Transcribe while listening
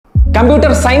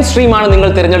Computer science സ്ട്രീമാണ് നിങ്ങൾ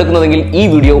തിരഞ്ഞെടുക്കുന്നതെങ്കിൽ ഈ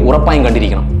video ഉറപ്പായും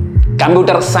കണ്ടിരിക്കണം.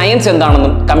 കമ്പ്യൂട്ടർ സയൻസ്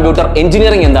എന്താണെന്നും കമ്പ്യൂട്ടർ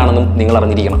എഞ്ചിനീയറിംഗ് എന്താണെന്നും നിങ്ങൾ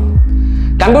അറിഞ്ഞിരിക്കണം.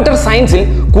 കമ്പ്യൂട്ടർ സയൻസിൽ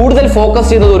കൂടുതൽ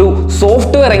ഫോക്കസ് ചെയ്തത് ഒരു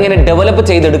സോഫ്റ്റ്വെയർ എങ്ങനെ ഡെവലപ്പ്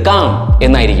ചെയ്തെടുക്കാം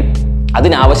എന്നായിരിക്കും.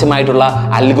 അതിനാവശ്യമായിട്ടുള്ള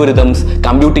algorithms,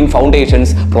 computing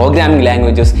foundations, programming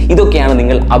languages ഇതൊക്കെയാണ്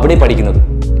നിങ്ങൾ അവിടെ പഠിക്കുന്നത്.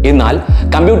 എന്നാൽ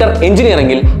കമ്പ്യൂട്ടർ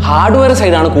എഞ്ചിനീയറിംഗിൽ ഹാർഡ്വെയർ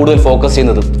സൈഡാണ് കൂടുതൽ ഫോക്കസ്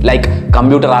ചെയ്യുന്നത്. Like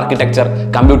computer architecture,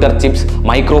 computer chips,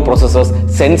 micro processors,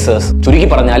 sensors, ചുരുക്കി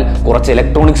പറഞ്ഞാൽ കുറച്ച്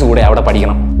ഇലക്ട്രോണിക്സ് കൂടെ അവിടെ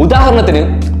പഠിക്കണം. ഉദാഹരണത്തിന്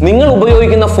നിങ്ങൾ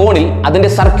ഉപയോഗിക്കുന്ന ഫോണിൽ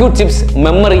അതിന്റെ circuit chips,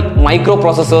 memory, micro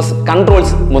processors,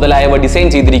 controls മുതലായവ ഡിസൈൻ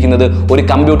ചെയ്തിരിക്കുന്നത് ഒരു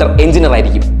കമ്പ്യൂട്ടർ എഞ്ചിനീയർ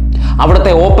ആയിരിക്കും.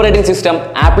 അവിടുത്തെ ഓപ്പറേറ്റിംഗ് സിസ്റ്റം,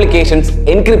 ആപ്ലിക്കേഷൻസ്,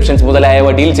 എൻക്രിപ്ഷൻസ് മുതലായവ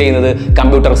ഡീൽ ചെയ്യുന്നത്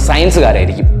കമ്പ്യൂട്ടർ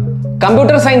സയൻസുകാരായിരിക്കും.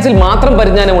 കമ്പ്യൂട്ടർ സയൻസിൽ മാത്രം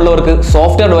പരിജ്ഞാനമുള്ളവർക്ക്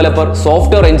സോഫ്റ്റ്വെയർ ഡെവലപ്പർ,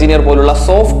 സോഫ്റ്റ്വെയർ എഞ്ചിനീയർ പോലുള്ള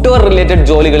സോഫ്റ്റ്വെയർ റിലേറ്റഡ്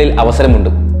ജോലികളിൽ അവസരമുണ്ട്.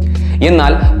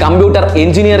 എന്നാൽ കമ്പ്യൂട്ടർ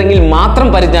എഞ്ചിനീയറിംഗിൽ മാത്രം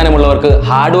പരിജ്ഞാനമുള്ളവർക്ക്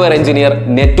hardware engineer,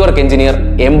 network engineer,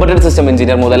 embedded system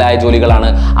engineer മുതലായ ജോലികളാണ്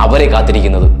അവരെ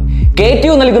കാത്തിരിക്കുന്നത്.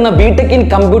 KTU നൽകുന്ന BTech in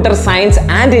computer science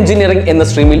and engineering എന്ന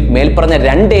സ്ട്രീമിൽ മേൽപ്പറഞ്ഞ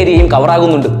 2 ഏരിയയും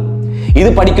കവറാകുന്നുണ്ട്.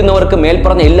 ഇത് പഠിക്കുന്നവർക്ക്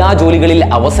മേൽപ്പറഞ്ഞ എല്ലാ ജോലികളിൽ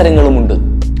അവസരങ്ങളുമുണ്ട്.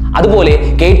 അതുപോലെ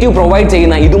KTU പ്രൊവൈഡ്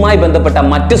ചെയ്യുന്ന ഇതുമായി ബന്ധപ്പെട്ട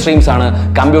മറ്റ് സ്ട്രീംസ് ആണ്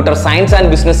computer science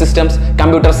and business systems,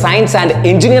 computer science and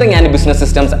engineering and business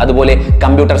systems, അതുപോലെ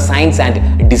computer science and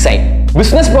design.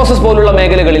 Business process പോലുള്ള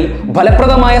മേഖലകളിൽ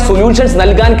ഫലപ്രദമായ സൊല്യൂഷൻസ്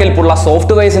നൽകാൻ കെൽപ്പുള്ള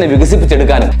സോഫ്റ്റ്വെയർസിനെ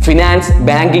വികസിപ്പിച്ചെടുക്കാനും ഫിനാൻസ്,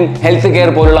 ബാങ്കിംഗ്, ഹെൽത്ത് കെയർ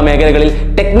പോലുള്ള മേഖലകളിൽ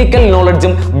ടെക്നിക്കൽ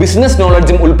നോളജും ബിസിനസ്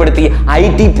നോളജും ഉൾപ്പെടുത്തി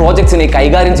IT പ്രോജക്ട്സിനെ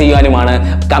കൈകാര്യം ചെയ്യാനുമാണ്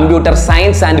computer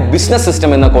science and business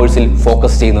system എന്ന കോഴ്സിൽ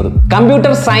ഫോക്കസ് ചെയ്യുന്നത്.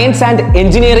 Computer science and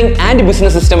engineering and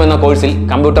business system എന്ന കോഴ്സിൽ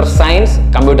കമ്പ്യൂട്ടർ സയൻസ്,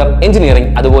 കമ്പ്യൂട്ടർ എഞ്ചിനീയറിംഗ്,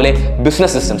 അതുപോലെ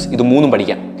ബിസിനസ് സിസ്റ്റംസ് ഇത് മൂന്നും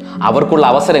പഠിക്കാം. അവർക്കുള്ള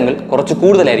അവസരങ്ങൾ കുറച്ച്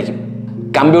കൂടുതലായിരിക്കും.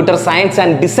 കമ്പ്യൂട്ടർ സയൻസ്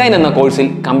ആൻഡ് ഡിസൈൻ എന്ന കോഴ്സിൽ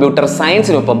കമ്പ്യൂട്ടർ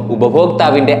സയൻസിനൊപ്പം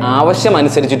ഉപഭോക്താവിന്റെ ആവശ്യം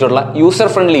അനുസരിച്ചിട്ടുള്ള യൂസർ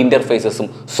ഫ്രണ്ട്ലി ഇന്റർഫേസസും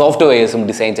സോഫ്റ്റ്വെയർസും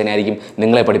ഡിസൈൻ ചെയ്യാനായിരിക്കും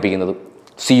നിങ്ങളെ പഠിപ്പിക്കുന്നത്.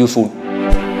 See you soon.